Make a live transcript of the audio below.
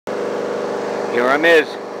Here I is.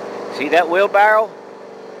 See that wheelbarrow?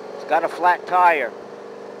 It's got a flat tire.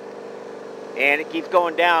 And it keeps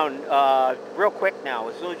going down real quick now.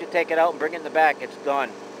 As soon as you take it out and bring it in the back, it's done.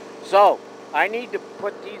 So, I need to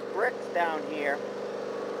put these bricks down here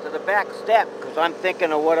to the back step because I'm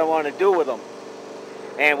thinking of what I want to do with them.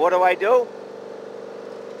 And what do?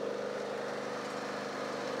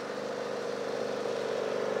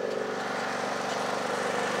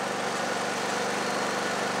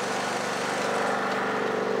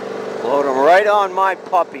 Load them right on my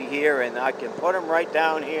puppy here, and I can put them right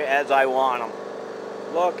down here as I want them.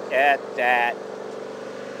 Look at that.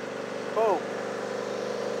 Oh.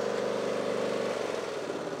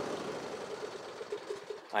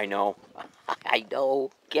 I know. I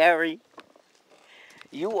know. Gary,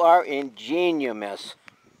 you are ingenious.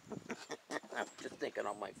 I'm just thinking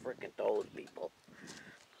on my frickin' toes, people.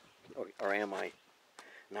 Or am I?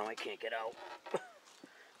 Now I can't get out.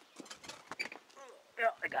 Yeah,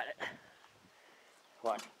 I got it.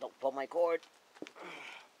 What? Don't pull my cord.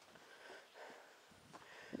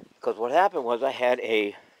 Because what happened was I had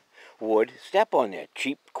a wood step on there.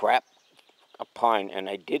 Cheap crap, a pine, and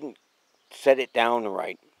I didn't set it down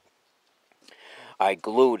right. I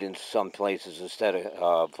glued in some places instead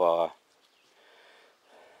of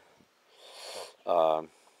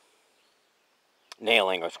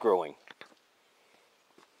nailing or screwing.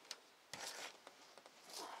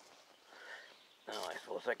 Now I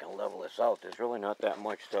suppose I can level this out. There's really not that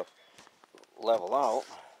much to level out.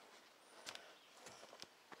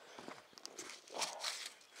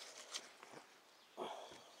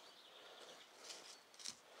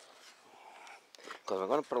 Because I'm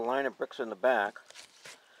going to put a line of bricks in the back.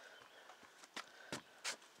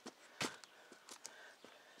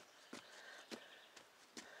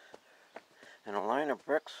 And a line of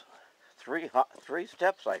bricks, three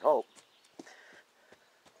steps, I hope.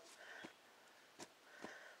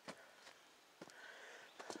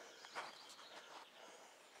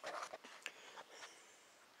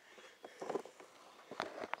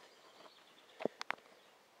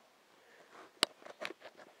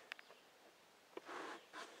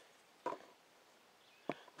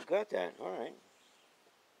 Got that, all right.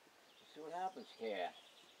 Let's see what happens here.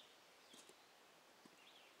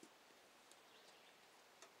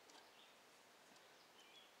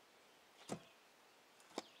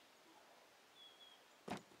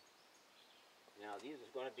 Now these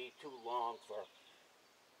are going to be too long for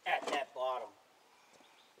at that bottom.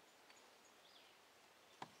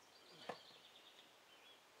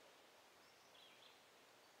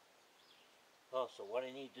 Oh, so what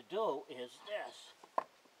I need to do is this.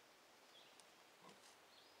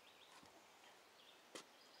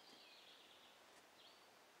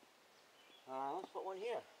 Let's put one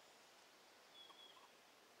here.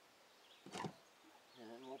 And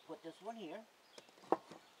then we'll put this one here.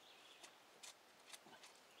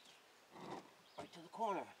 Right to the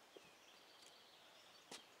corner.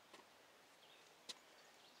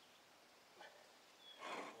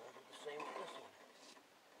 I'll do the same with this one.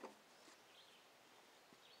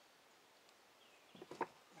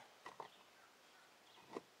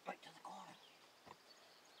 Right to the corner.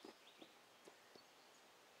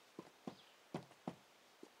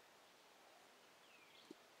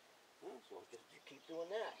 So we'll just keep doing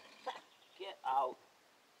that. Get out.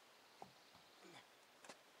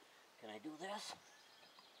 Can I do this?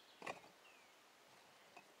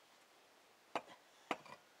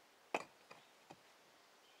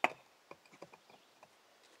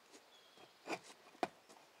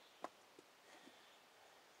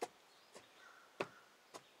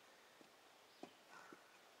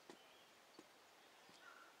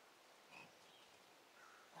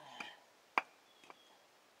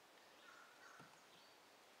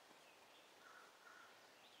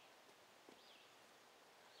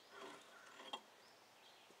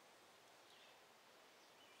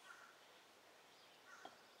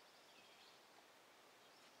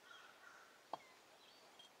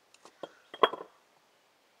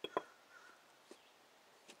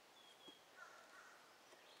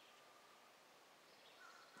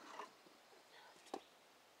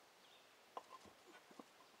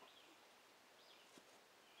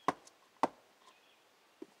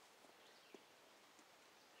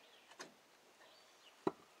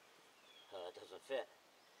 It doesn't fit.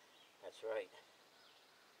 That's right.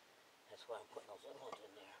 That's why I'm putting those other ones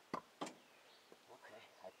in there. Okay,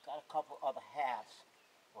 I've got a couple other halves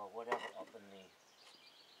or whatever up in the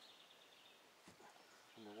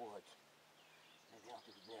woods. Maybe I'll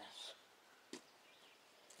do this.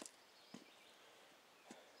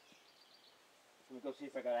 Let me go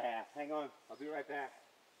see if I got a half. Hang on, I'll be right back.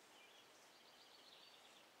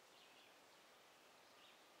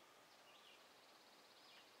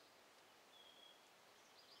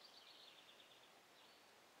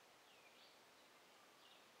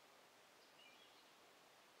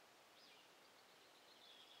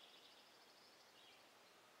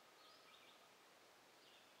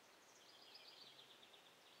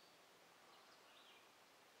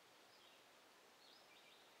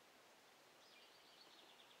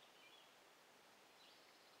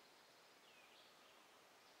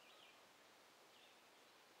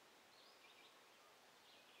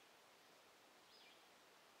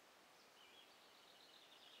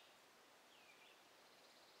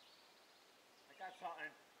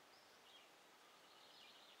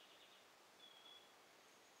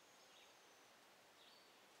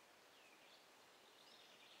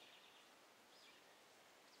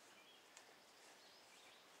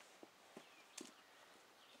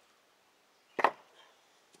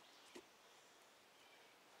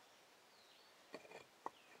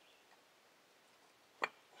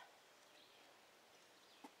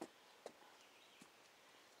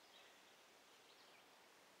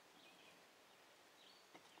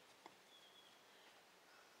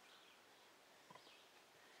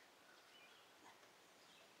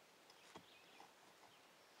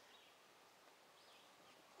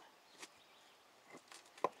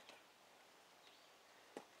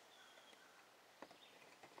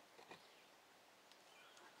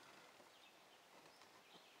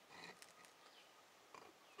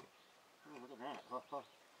 that? Huh?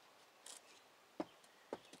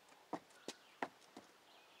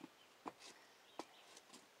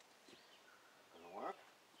 Gonna work?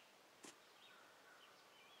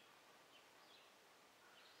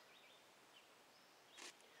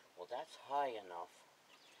 Well, that's high enough.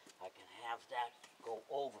 I can have that go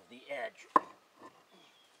over the edge.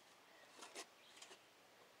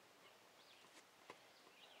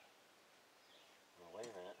 Oh, wait a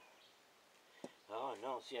minute. Oh,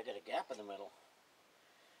 no. See, I got a gap in the middle.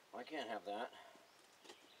 I can't have that.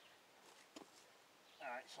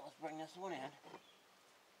 Alright, so let's bring this one in.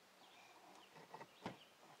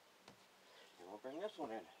 And we'll bring this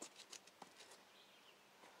one in.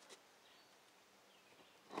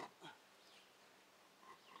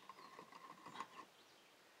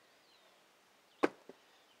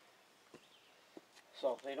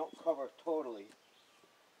 So they don't cover totally.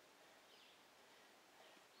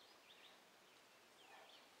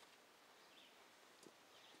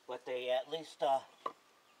 But they at least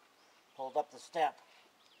hold up the step.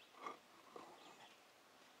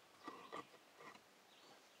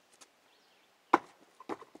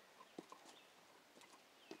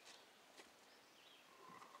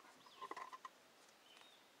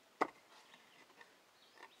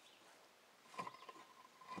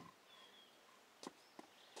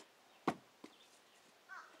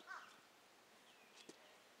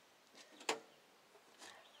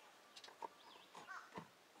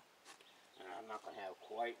 I'm not going to have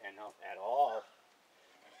quite enough at all.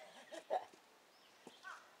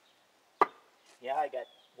 Yeah, I got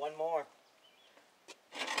one more.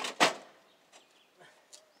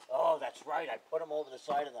 Oh, that's right. I put them over the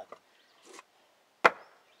side of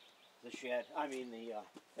the shed. I mean the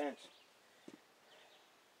fence.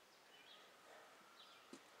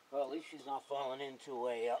 Well, at least she's not falling into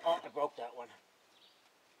a... oh, I broke that one.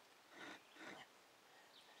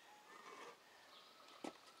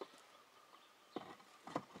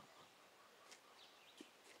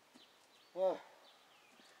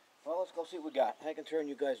 Well, let's go see what we got. I can turn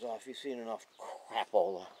you guys off. You've seen enough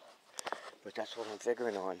crapola. But that's what I'm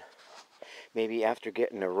figuring on. Maybe after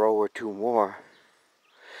getting a row or two more,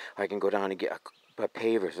 I can go down and get a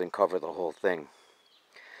pavers and cover the whole thing.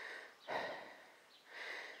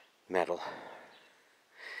 Metal.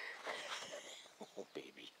 Oh,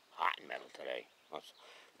 baby. Hot metal today.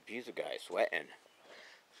 Geez, a guy sweating.